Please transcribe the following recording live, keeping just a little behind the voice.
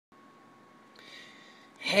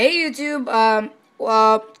Hey YouTube,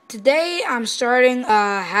 well, today I'm starting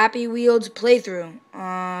a Happy Wheels playthrough.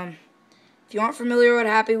 If you aren't familiar with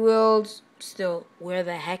Happy Wheels, still, where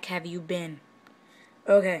the heck have you been?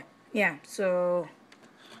 Okay, yeah, so,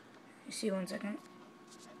 you see 1 second?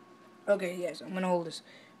 Okay, yes, I'm gonna hold this.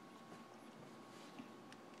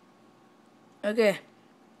 Okay.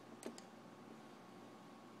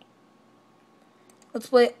 Let's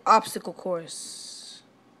play Obstacle Course.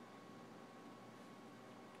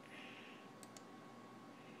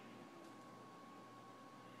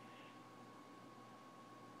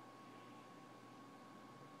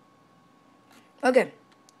 Okay.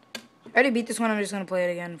 I already beat this one, I'm just gonna play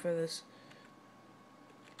it again for this.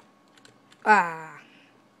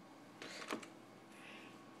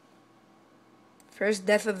 First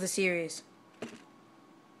death of the series.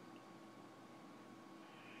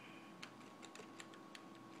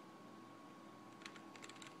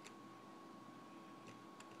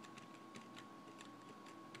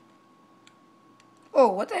 Oh,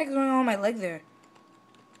 what the heck is going on with my leg there?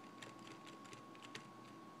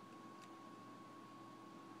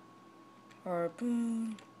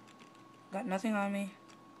 Harpoon. Got nothing on me.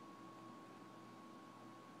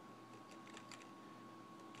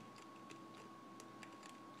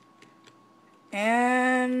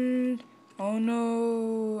 And oh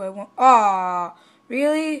no, I want. Ah,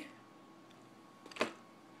 really?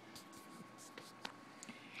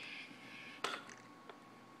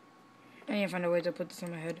 I need to find a way to put this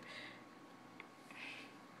on my head.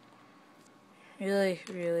 Really,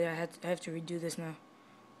 I have to redo this now.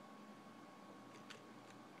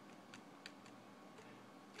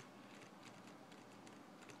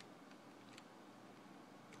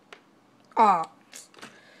 Ah,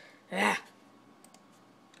 yeah.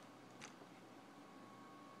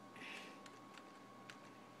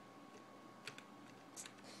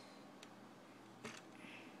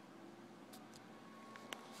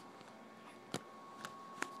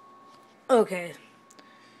 Okay,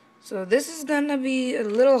 so this is gonna be a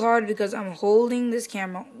little hard because I'm holding this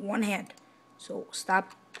camera one hand. So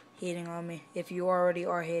stop hating on me if you already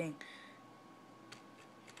are hating.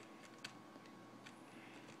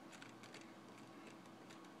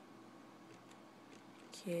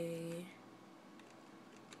 Okay.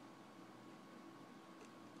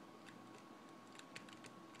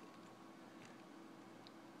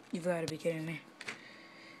 You've got to be kidding me.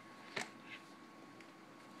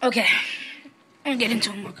 Okay, and get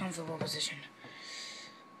into a more comfortable position.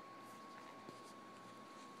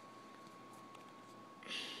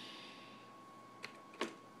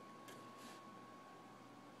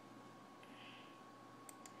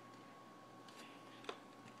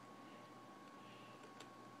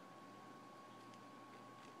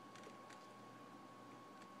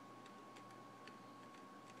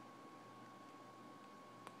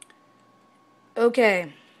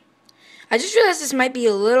 Okay. I just realized this might be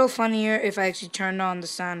a little funnier if I actually turned on the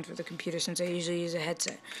sound for the computer since I usually use a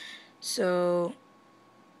headset. So,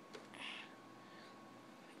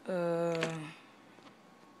 let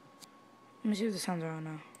me see if the sounds are on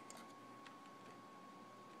now.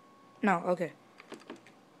 No, okay.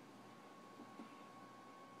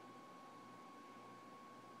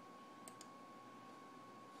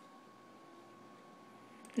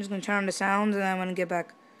 I'm just gonna turn on the sounds and then I'm gonna get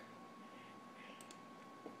back.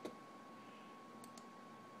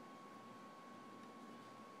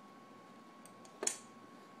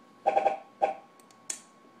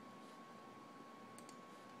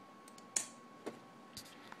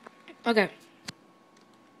 Okay.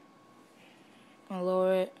 I'll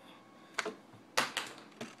lower it.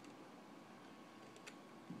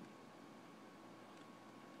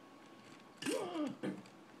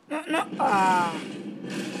 No. Ah.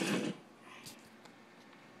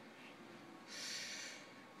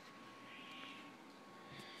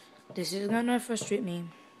 This is gonna frustrate me.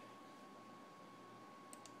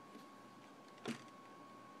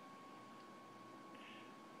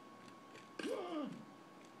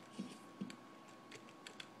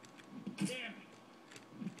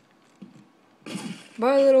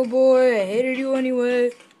 Bye, little boy. I hated you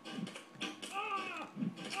anyway.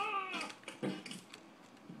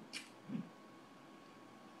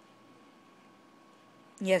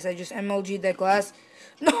 Yes, I just MLG'd that glass.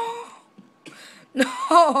 No!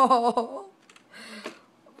 No!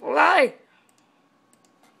 Why?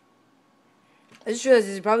 I just realized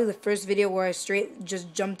this is probably the first video where I straight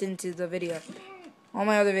just jumped into the video. All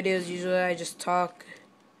my other videos, usually I just talk.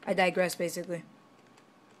 I digress, basically.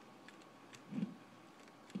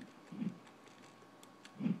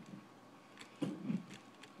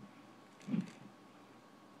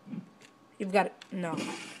 You've got it. No.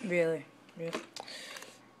 Really.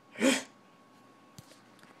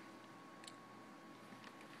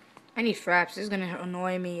 I need fraps. This is gonna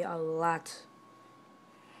annoy me a lot.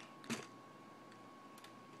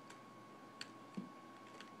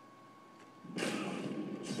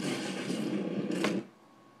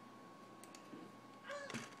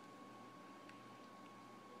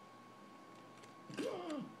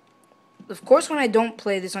 Of course, when I don't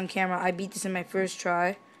play this on camera, I beat this in my first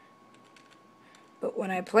try. But when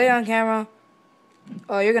I play on camera,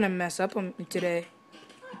 oh, you're gonna mess up on me today.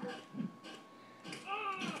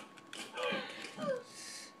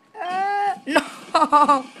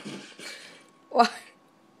 No! What?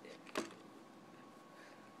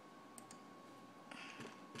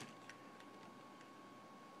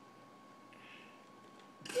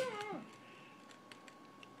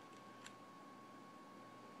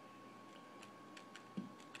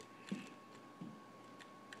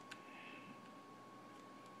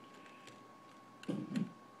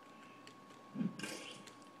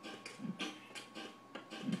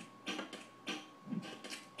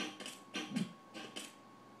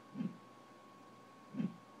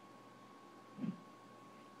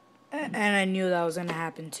 And I knew that was gonna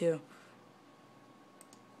happen too.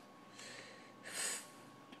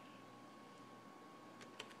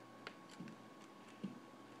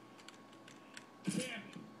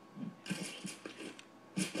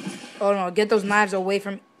 Oh no, get those knives away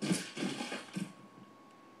from me.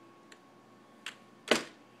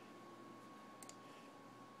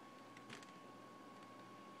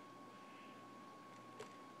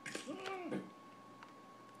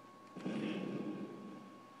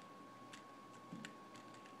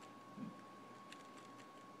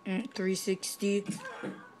 Mm, 360.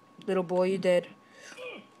 Little boy, you dead.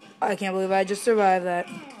 I can't believe I just survived that.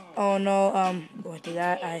 Oh no, going through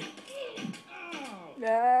that,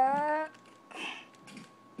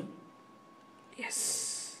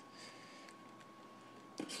 yes.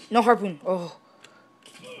 No harpoon. Oh.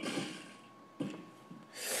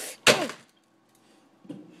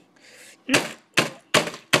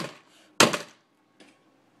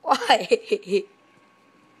 Why?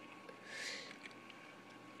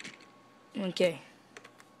 Okay.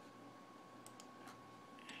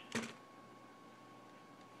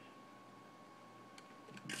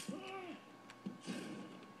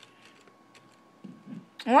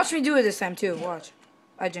 And watch me do it this time too. Watch.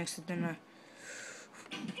 I jinxed it, didn't I?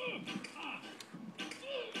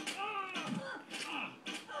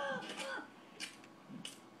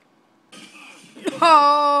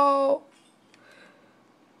 No.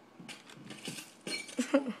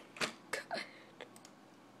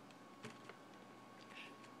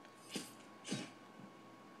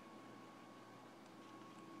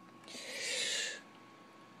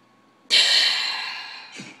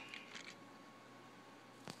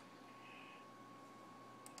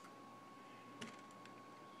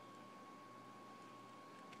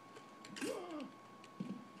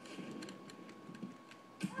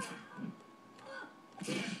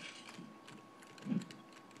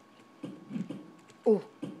 Oh.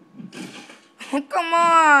 Come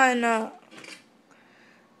on.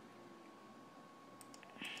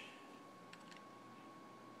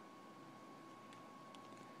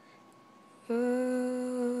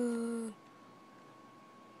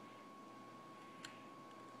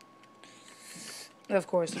 Of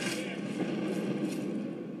course.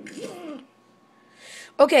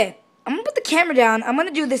 Okay, I'm gonna put the camera down. I'm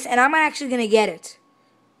gonna do this, and I'm actually gonna get it.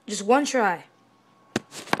 Just one try.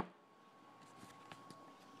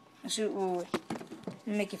 Actually,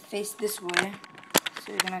 make it face this way,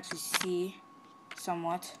 so you can actually see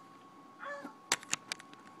somewhat.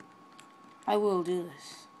 I will do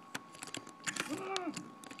this.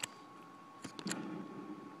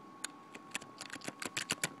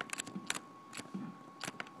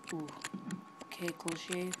 Ooh. Okay, close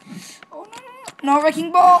shave. Oh, no. No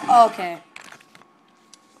wrecking ball? Okay.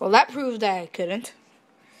 Well, that proved that I couldn't.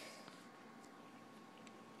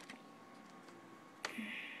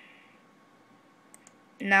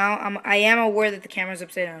 Now, I am aware that the camera's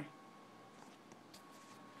upside down.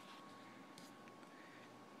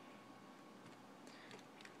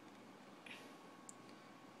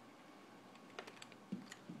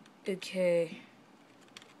 Okay.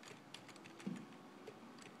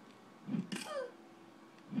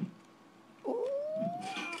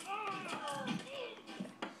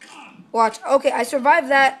 Watch. Okay, I survived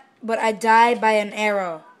that, but I died by an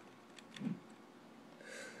arrow.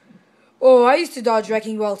 Oh, I used to dodge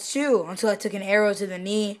wrecking balls too, until I took an arrow to the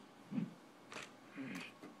knee.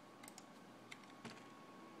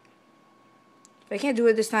 If I can't do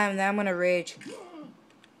it this time, then I'm gonna rage.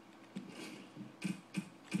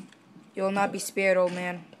 You will not be spared, old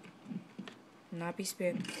man. Not be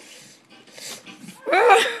spit.